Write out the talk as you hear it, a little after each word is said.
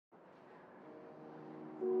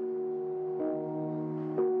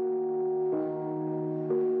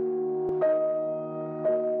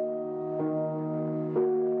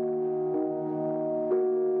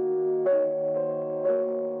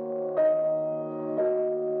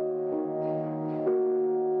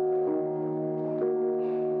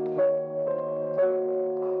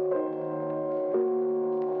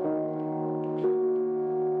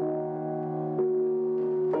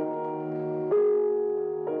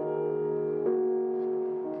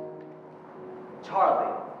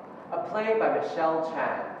Charlie, a play by Michelle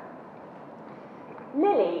Chan.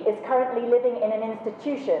 Lily is currently living in an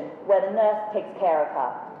institution where the nurse takes care of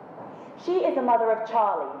her. She is the mother of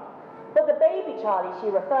Charlie, but the baby Charlie she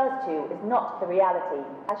refers to is not the reality,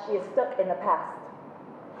 as she is stuck in the past.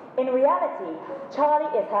 In reality,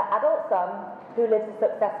 Charlie is her adult son who lives a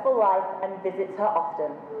successful life and visits her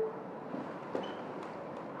often.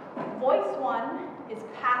 Voice 1 is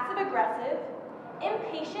passive-aggressive,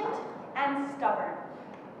 impatient, and stubborn.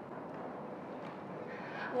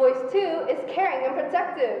 Voice 2 is caring and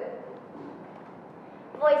protective.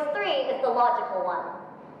 Voice 3 is the logical one.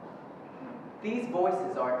 These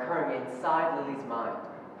voices are occurring inside Lily's mind.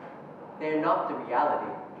 They are not the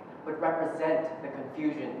reality, but represent the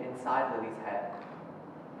confusion inside Lily's head.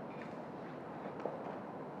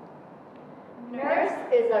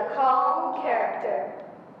 Nurse is a calm character.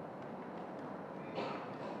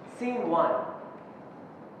 Scene 1.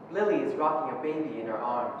 Lily is rocking a baby in her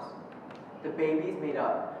arms. The baby is made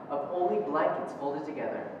up of only blankets folded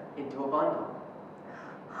together into a bundle.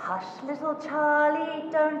 Hush, little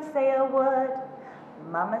Charlie, don't say a word.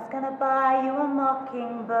 Mama's gonna buy you a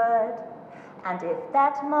mockingbird. And if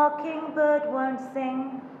that mockingbird won't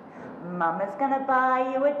sing, Mama's gonna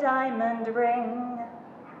buy you a diamond ring.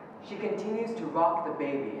 She continues to rock the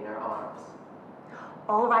baby in her arms.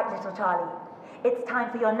 All right, little Charlie, it's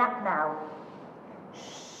time for your nap now.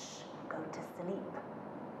 Shh, go to sleep.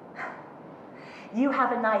 You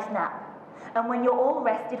have a nice nap, and when you're all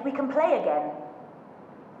rested, we can play again.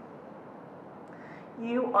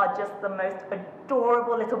 You are just the most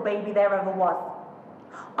adorable little baby there ever was.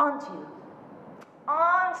 Aren't you?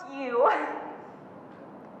 Aren't you?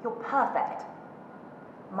 You're perfect.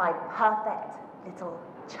 My perfect little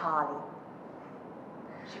Charlie.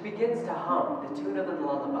 She begins to hum the tune of the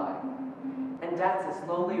lullaby and dances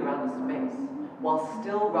slowly around the space while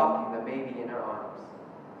still rocking the baby in her arms.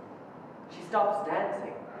 She stops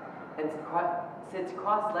dancing and sits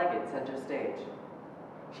cross-legged center stage.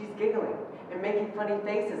 She's giggling and making funny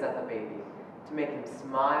faces at the baby to make him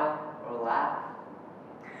smile or laugh.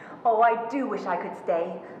 Oh, I do wish I could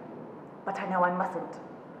stay, but I know I mustn't.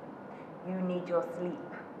 You need your sleep.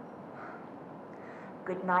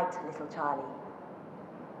 Good night, little Charlie.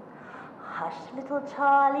 Hush, little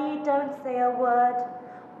Charlie, don't say a word.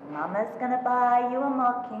 Mama's gonna buy you a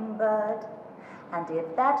mockingbird. And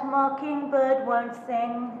if that mockingbird won't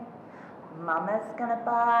sing, Mama's gonna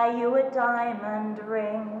buy you a diamond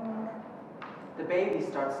ring. The baby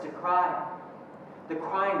starts to cry. The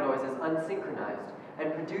crying noise is unsynchronized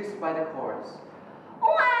and produced by the chorus.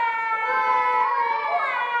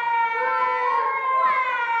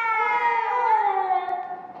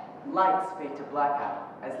 Lights fade to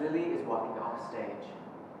blackout as Lily is walking off stage.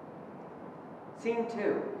 Scene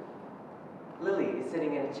 2. Lily is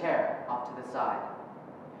sitting in a chair off to the side.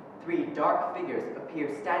 3 dark figures appear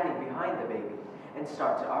standing behind the baby and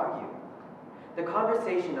start to argue. The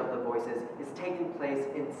conversation of the voices is taking place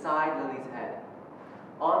inside Lily's head.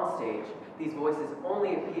 On stage, these voices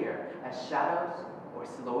only appear as shadows or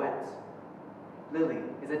silhouettes. Lily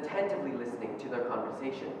is attentively listening to their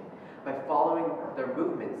conversation by following their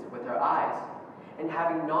movements with her eyes and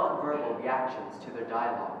having non-verbal reactions to their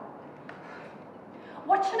dialogue.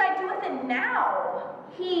 What should I do with it now?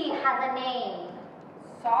 He has a name.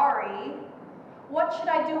 Sorry. What should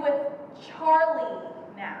I do with Charlie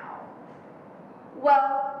now?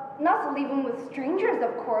 Well, not to leave him with strangers,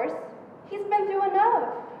 of course. He's been through enough.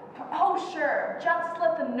 Oh, sure. Just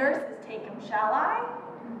let the nurses take him, shall I?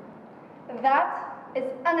 That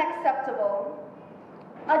is unacceptable.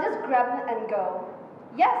 I'll just grab him and go.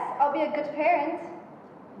 Yes, I'll be a good parent.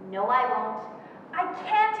 No, I won't. I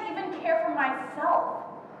can't even care for myself.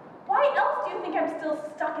 Why else do you think I'm still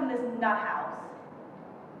stuck in this nut house?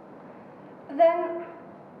 Then,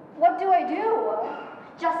 what do I do?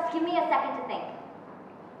 Just give me a second to think.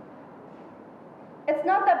 It's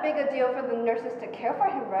not that big a deal for the nurses to care for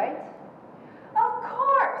him, right? Of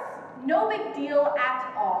course. No big deal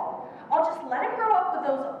at all. I'll just let him grow up with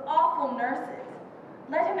those awful nurses.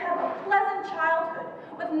 Let him have a pleasant childhood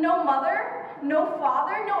with no mother, no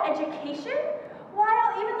father, no education. Why,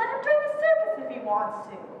 I'll even let him join the circus if he wants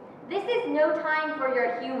to. This is no time for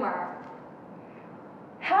your humor.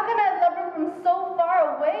 How can I love him from so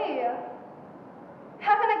far away?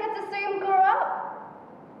 How can I get to see him grow up?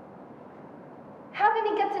 How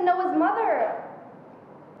can he get to know his mother?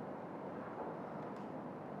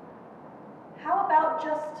 How about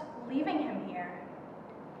just leaving him here?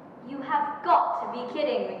 You have got to be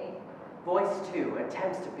kidding me. Voice 2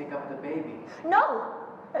 attempts to pick up the baby. No,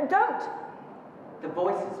 don't. The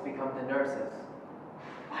voices become the nurses.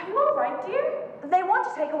 Are you all right, dear? They want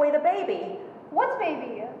to take away the baby. What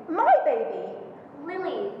baby? My baby.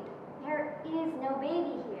 Lily, there is no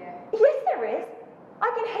baby here. Yes, there is. I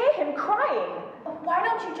can hear him crying. Why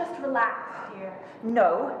don't you just relax, dear?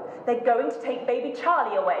 No, they're going to take baby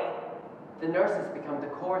Charlie away. The nurses become the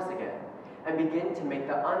chorus again and begin to make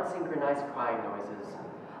the unsynchronized crying noises. He's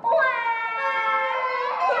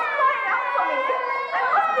crying out for me. I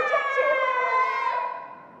must protect him.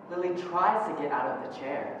 Lily tries to get out of the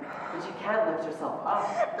chair, but she can't lift herself up.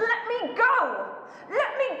 Let me go.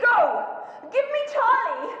 Let me go. Give me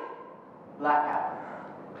Charlie. Blackout.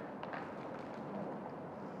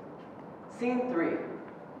 Scene 3.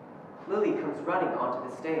 Lily comes running onto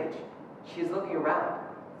the stage. She is looking around,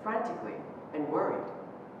 frantically and worried.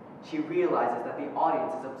 She realizes that the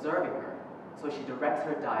audience is observing her, so she directs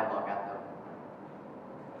her dialogue at them.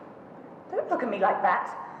 Don't look at me like that.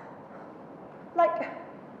 Like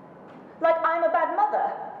I'm a bad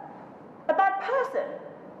mother. A bad person.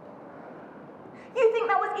 You think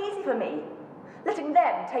that was easy for me? Letting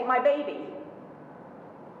them take my baby?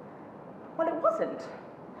 Well, it wasn't.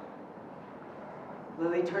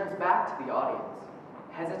 Lily turns back to the audience,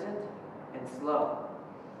 hesitant and slow.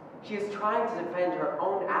 She is trying to defend her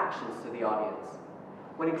own actions to the audience.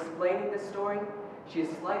 When explaining this story, she is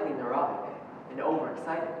slightly neurotic and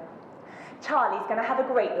overexcited. Charlie's going to have a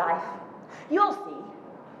great life. You'll see.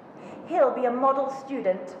 He'll be a model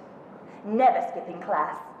student, never skipping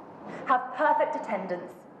class, have perfect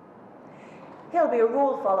attendance. He'll be a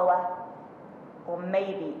rule follower, or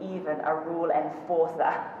maybe even a rule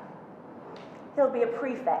enforcer. He'll be a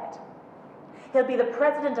prefect. He'll be the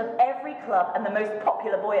president of every club and the most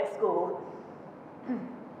popular boy at school.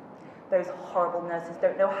 Those horrible nurses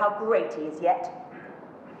don't know how great he is yet.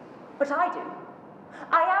 But I do.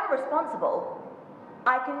 I am responsible.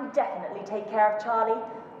 I can definitely take care of Charlie.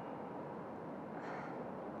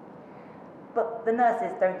 But the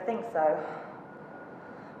nurses don't think so.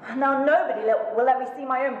 Now nobody will let me see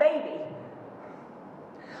my own baby.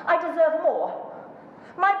 I deserve more.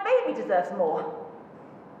 My baby deserves more.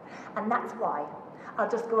 And that's why I'll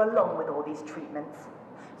just go along with all these treatments,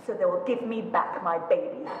 so they will give me back my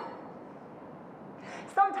baby.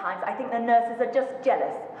 Sometimes I think the nurses are just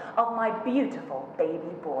jealous of my beautiful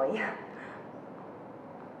baby boy.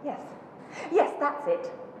 Yes, that's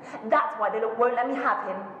it. That's why they won't let me have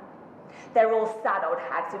him. They're all sad old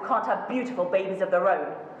hags who can't have beautiful babies of their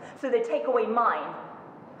own, so they take away mine.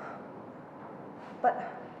 But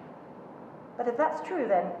if that's true,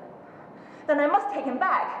 then I must take him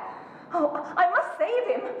back. Oh, I must save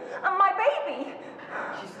him, and my baby.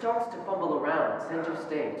 She starts to fumble around center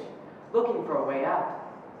stage, looking for a way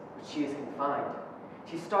out, but she is confined.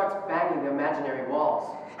 She starts banging the imaginary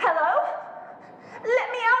walls. Hello?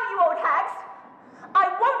 Let me out, you old hags. I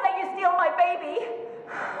won't let you steal my baby.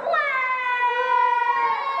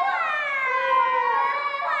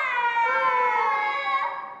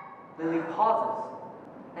 Lily pauses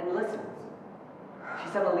and listens. She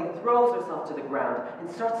suddenly throws herself to the ground and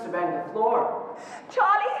starts to bang the floor.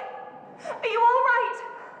 Charlie, are you all right?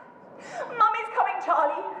 Mummy's coming,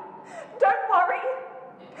 Charlie. Don't worry.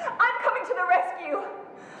 I'm coming to the rescue.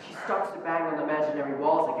 She starts to bang on the imaginary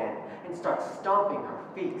walls again and starts stomping her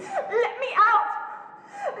feet. Let me out!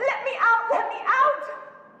 Let me out! Let me out!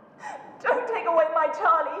 Don't take away my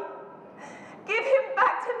Charlie. Give him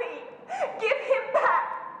back to me. Give him back.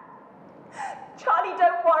 Charlie,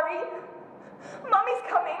 don't worry. Mummy's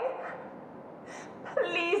coming.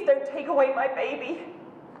 Please don't take away my baby.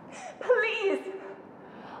 Please.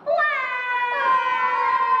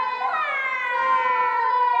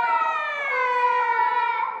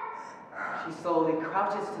 She slowly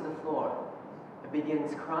crouches to the floor and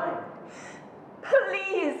begins crying.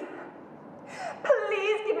 Please.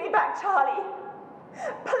 Please give me back Charlie.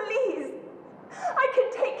 Please. I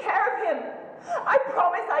can take care of him. I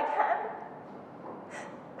promise I can.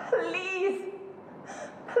 Please.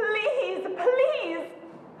 Please, please.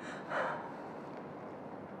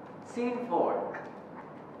 Scene 4.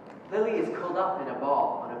 Lily is curled up in a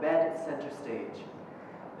ball on a bed at center stage.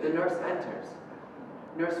 The nurse enters.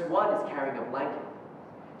 Nurse 1 is carrying a blanket.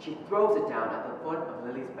 She throws it down at the foot of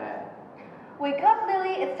Lily's bed. Wake up,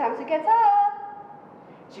 Lily. It's time to get up.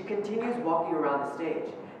 She continues walking around the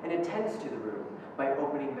stage and attends to the room by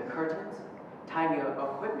opening the curtains, tidying up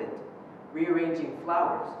equipment, rearranging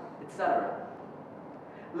flowers, etc.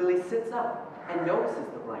 Lily sits up and notices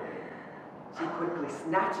the blanket. She quickly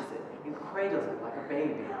snatches it and cradles it like a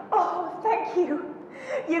baby. Oh, thank you.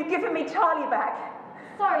 You've given me Charlie back.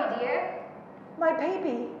 Sorry, dear. My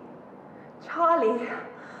baby. Charlie.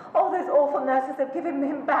 All those awful nurses have given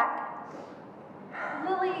him back.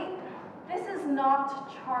 Lily, this is not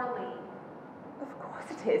Charlie. Of course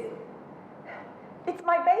it is. It's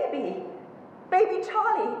my baby. Baby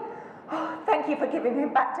Charlie. Oh, thank you for giving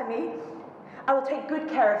him back to me. I will take good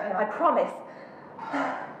care of him, I promise.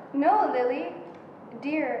 No, Lily.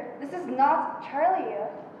 Dear, this is not Charlie.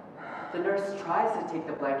 The nurse tries to take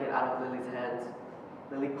the blanket out of Lily's hands.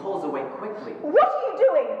 Lily pulls away quickly. What are you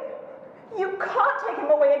doing? You can't take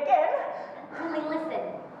him away again. Lily, listen.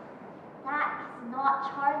 That is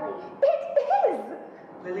not Charlie. It is.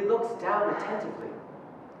 Lily looks down attentively.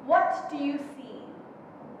 What do you see?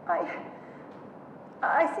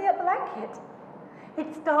 I see a blanket.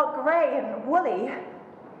 It's dark grey and woolly.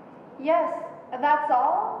 Yes, that's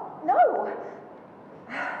all? No.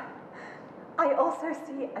 I also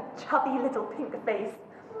see a chubby little pink face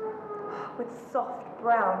with soft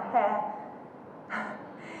brown hair.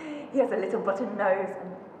 He has a little button nose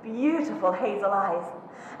and beautiful hazel eyes,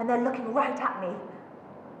 and they're looking right at me.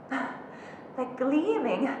 They're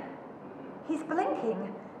gleaming. He's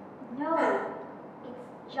blinking. No,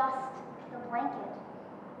 it's just the blanket.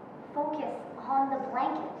 Focus on the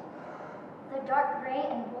blanket. The dark gray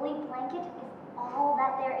and woolly blanket is all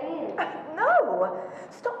that there is. No!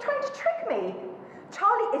 Stop trying to trick me.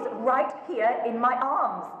 Charlie is right here in my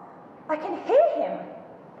arms. I can hear him.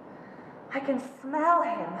 I can smell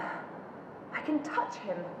him. I can touch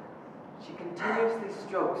him. She continuously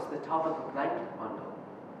strokes the top of the blanket bundle.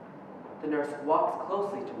 The nurse walks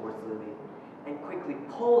closely towards Lily and quickly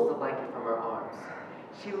pulls the blanket from her arms.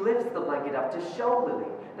 She lifts the blanket up to show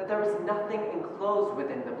Lily that there is nothing enclosed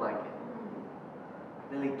within the blanket.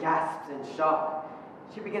 Lily gasps in shock.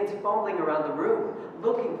 She begins fumbling around the room,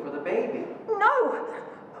 looking for the baby. No!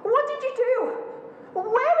 What did you do?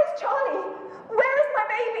 Where is Charlie? Where is my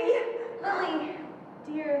baby? Lily,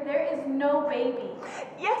 dear, there is no baby.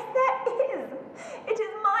 Yes, there is. It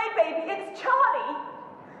is my baby. It's Charlie.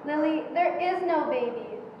 Lily, there is no baby.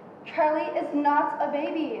 Charlie is not a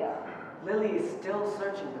baby. Lily is still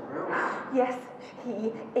searching the room. Yes,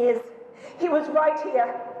 he is. He was right here.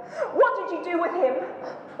 What did you do with him?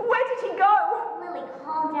 Where did he go? Lily,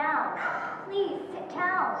 calm down. Please, sit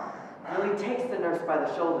down. Lily takes the nurse by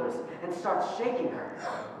the shoulders and starts shaking her.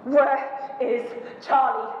 Where is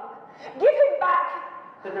Charlie? Give him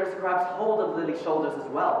back! The nurse grabs hold of Lily's shoulders as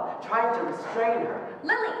well, trying to restrain her.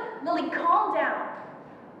 Lily, calm down.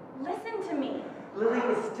 Listen to me. Lily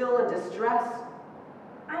is still in distress.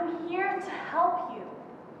 I'm here to help you.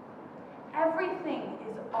 Everything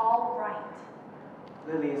is all right.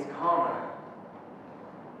 Lily is calmer.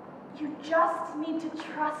 You just need to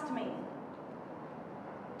trust me.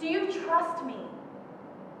 Do you trust me?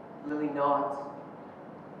 Lily nods.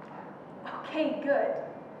 Okay, good.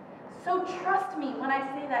 So trust me when I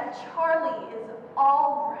say that Charlie is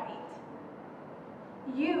all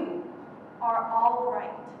right. You are all right.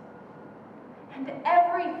 And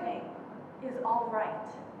everything is all right.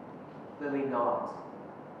 Lily nods.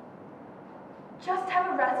 Just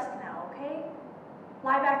have a rest now, okay?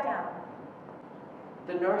 Lie back down.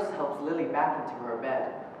 The nurse helps Lily back into her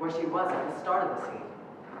bed, where she was at the start of the scene.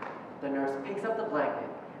 The nurse picks up the blanket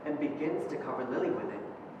and begins to cover Lily with it,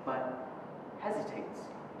 but hesitates.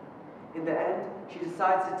 In the end, she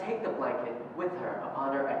decides to take the blanket with her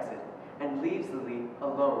upon her exit and leaves Lily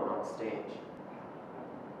alone on stage.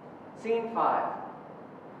 Scene 5.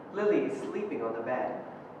 Lily is sleeping on the bed.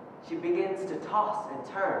 She begins to toss and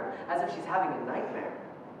turn as if she's having a nightmare.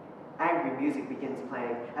 Angry music begins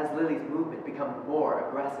playing as Lily's movement becomes more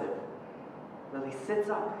aggressive. Lily sits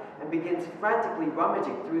up and begins frantically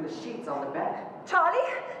rummaging through the sheets on the bed. Charlie?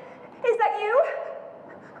 Is that you?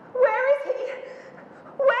 Where is he?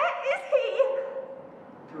 Where is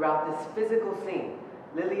he? Throughout this physical scene,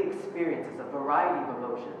 Lily experiences a variety of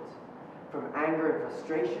emotions, from anger and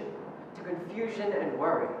frustration to confusion and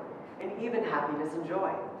worry, and even happiness and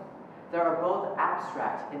joy. There are both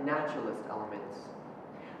abstract and naturalist elements.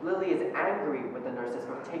 Lily is angry with the nurses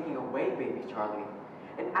for taking away baby Charlie,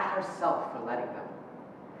 and at herself for letting them.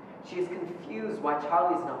 She is confused why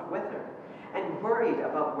Charlie is not with her, and worried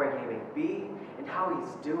about where he may be and how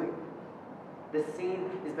he's doing. The scene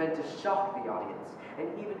is meant to shock the audience and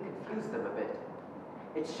even confuse them a bit.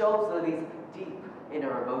 It shows Lily's deep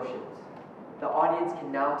inner emotions. The audience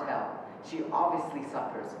can now tell she obviously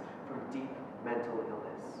suffers from deep mental illness.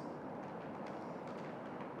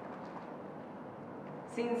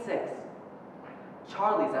 Scene 6.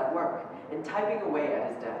 Charlie's at work and typing away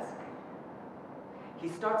at his desk. He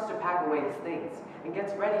starts to pack away his things and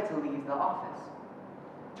gets ready to leave the office.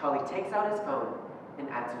 Charlie takes out his phone and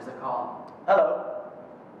answers a call. Hello.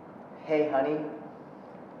 Hey, honey.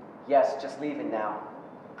 Yes, just leaving now.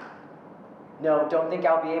 No, don't think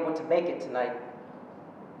I'll be able to make it tonight.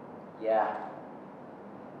 Yeah.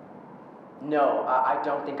 No, I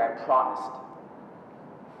don't think I promised.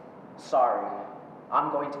 Sorry.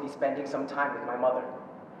 I'm going to be spending some time with my mother.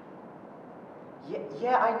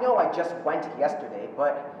 Yeah, I know I just went yesterday,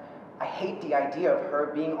 but I hate the idea of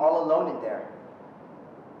her being all alone in there.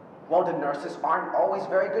 Well, the nurses aren't always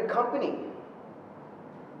very good company.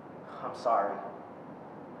 I'm sorry.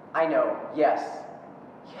 I know, yes.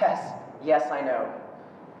 Yes, I know.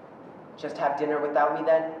 Just have dinner without me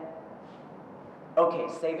then? Okay,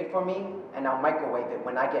 save it for me, and I'll microwave it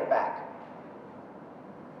when I get back.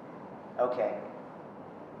 Okay.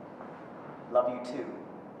 Love you too.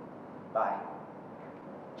 Bye.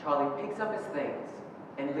 Charlie picks up his things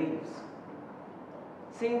and leaves.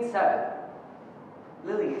 Scene 7.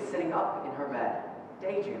 Lily is sitting up in her bed,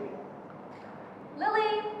 daydreaming.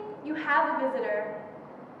 Lily, you have a visitor.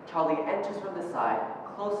 Charlie enters from the side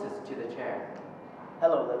closest to the chair.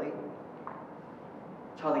 Hello, Lily.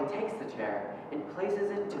 Charlie takes the chair and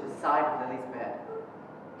places it to the side of Lily's bed.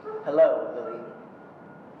 Hello, Lily.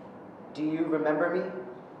 Do you remember me?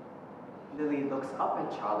 Lily looks up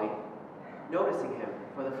at Charlie, noticing him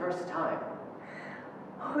for the first time.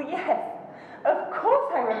 Oh, yes. Of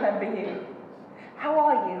course I remember you. How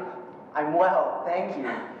are you? I'm well, thank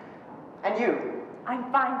you. And you?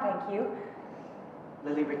 I'm fine, thank you.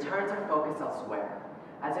 Lily returns her focus elsewhere,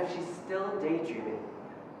 as if she's still daydreaming.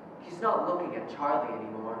 She's not looking at Charlie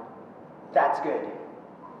anymore. That's good.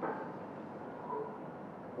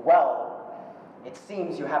 Well, it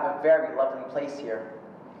seems you have a very lovely place here.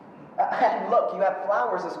 And look, you have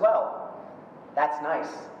flowers as well. That's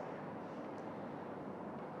nice.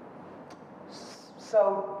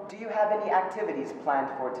 So, do you have any activities planned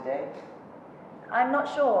for today? I'm not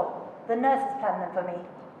sure. The nurses planned them for me.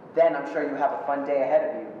 Then I'm sure you have a fun day ahead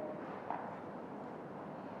of you.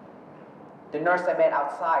 The nurse I met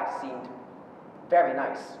outside seemed very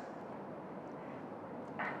nice.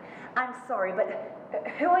 I'm sorry, but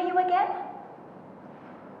who are you again?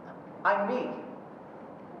 I'm me,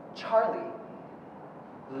 Charlie.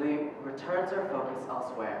 Lily returns her focus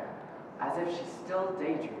elsewhere, as if she's still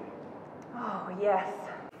daydreaming. Oh, yes.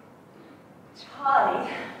 Charlie.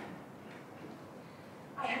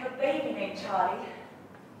 I have a baby named Charlie.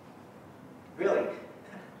 Really?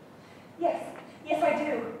 Yes, I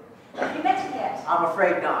do. Have you met him yet? I'm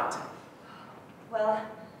afraid not. Well,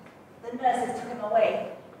 the nurses took him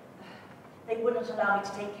away. They wouldn't allow me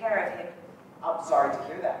to take care of him. I'm sorry to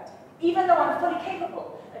hear that. Even though I'm fully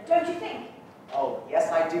capable, don't you think? Oh,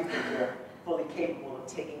 yes, I do think you're fully capable of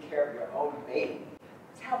taking care of your own baby.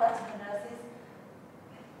 Tell that to the nurses.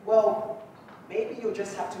 Well, maybe you'll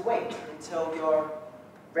just have to wait until you're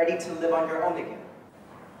ready to live on your own again.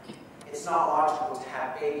 It's not logical to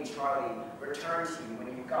have baby Charlie return to you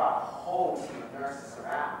when you've got a whole team of nurses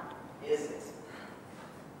around, is it?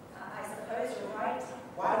 I suppose you're right.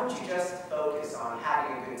 Why don't you just focus on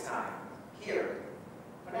having a good time here,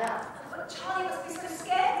 for now? But Charlie must be so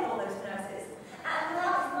scared of all those nurses. And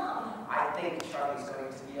without his mom. I think Charlie's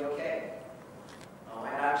going to be okay. Oh,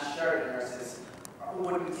 and I'm sure the nurses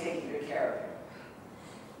would be taking good care of him.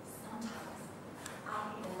 Sometimes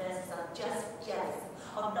I think the nurses are just jealous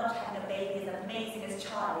of not having a baby as amazing as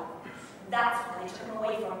Charlie. That's why they took him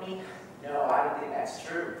away from me. No, I don't think that's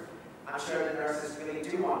true. I'm sure the nurses really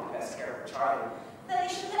do want the best care for Charlie. Then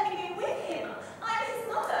they should let me be with him. I'm his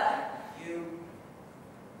mother. You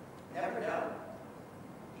never know.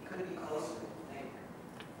 He could be closer than you think.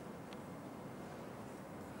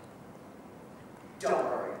 Don't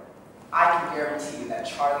worry. I can guarantee you that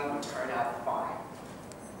Charlie will turn out fine.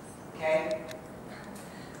 Okay?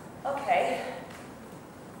 Okay.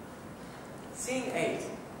 Scene 8.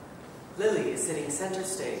 Lily is sitting center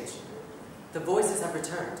stage. The voices have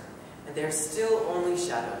returned, and they are still only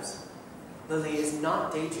shadows. Lily is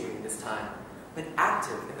not daydreaming this time, but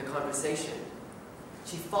active in the conversation.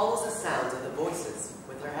 She follows the sounds of the voices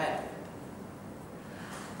with her head.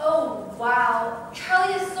 Oh, wow.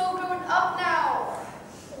 Charlie is so grown up now.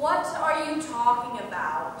 What are you talking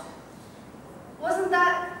about? Wasn't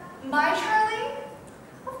that my Charlie?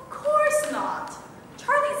 Of course not.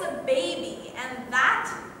 Charlie's a baby, and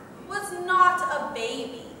that was not a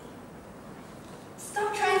baby.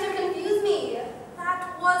 Stop trying to confuse me.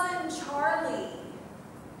 That wasn't Charlie.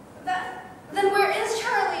 Then where is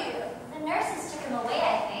Charlie? The nurses took him away,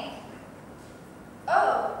 I think.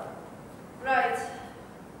 Oh, right.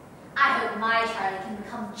 I hope my Charlie can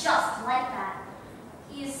become just like that.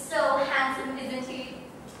 He is so handsome, isn't he?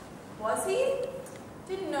 Was he?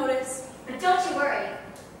 Didn't notice. But don't you worry.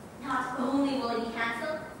 Not only will he be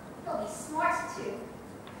handsome, he'll be smart too.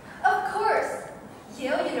 Of course.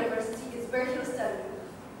 Yale University is where he'll study.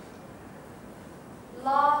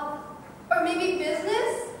 Law, or maybe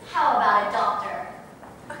business? How about a doctor?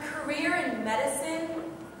 A career in medicine?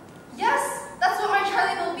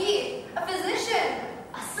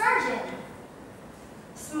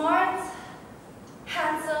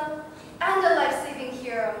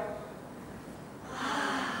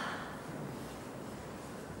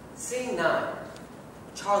 Scene 9.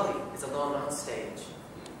 Charlie is alone on stage.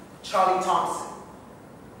 Charlie Thompson,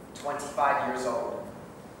 25 years old,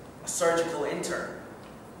 a surgical intern,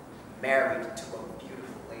 married to a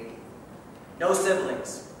beautiful lady. No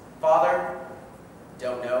siblings. Father,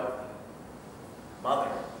 don't know. Mother,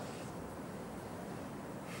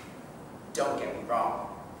 don't get me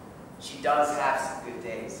wrong. She does have some good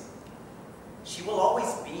days. She will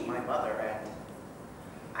always be my mother, and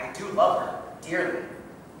I do love her dearly.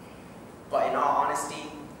 But in all honesty,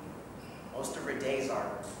 most of her days are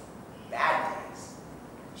bad days.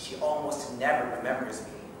 She almost never remembers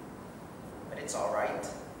me, but it's all right.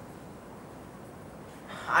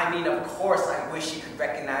 I mean, of course, I wish she could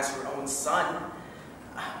recognize her own son,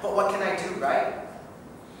 but what can I do, right?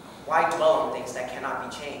 Why dwell on things that cannot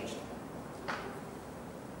be changed?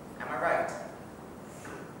 Am I right?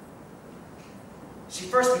 She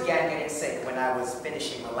first began getting sick when I was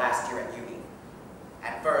finishing my last year at uni.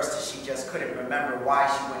 At first, she just couldn't remember why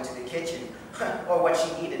she went to the kitchen or what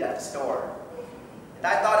she needed at the store. And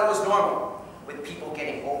I thought it was normal, with people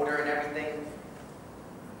getting older and everything.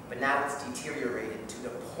 But now it's deteriorated to the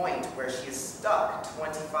point where she is stuck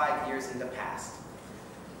 25 years in the past.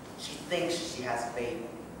 She thinks she has a baby,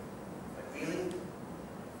 but really,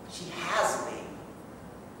 she has a baby.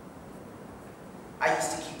 I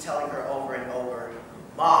used to keep telling her over and over,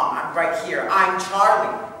 "Mom, I'm right here, I'm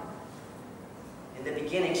Charlie." In the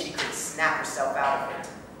beginning, she could snap herself out of it,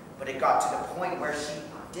 but it got to the point where she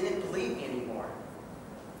didn't believe me anymore.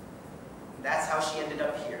 And that's how she ended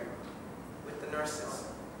up here, with the nurses.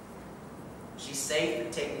 She's safe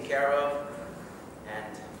and taken care of,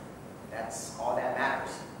 and that's all that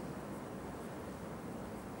matters.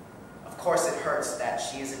 Of course, it hurts that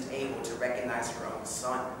she isn't able to recognize her own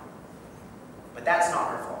son, but that's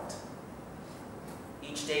not her fault.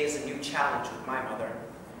 Each day is a new challenge with my mother,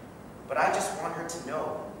 but I just want her to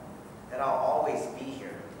know that I'll always be here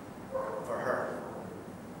for her.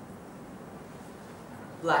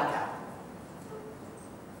 Blackout.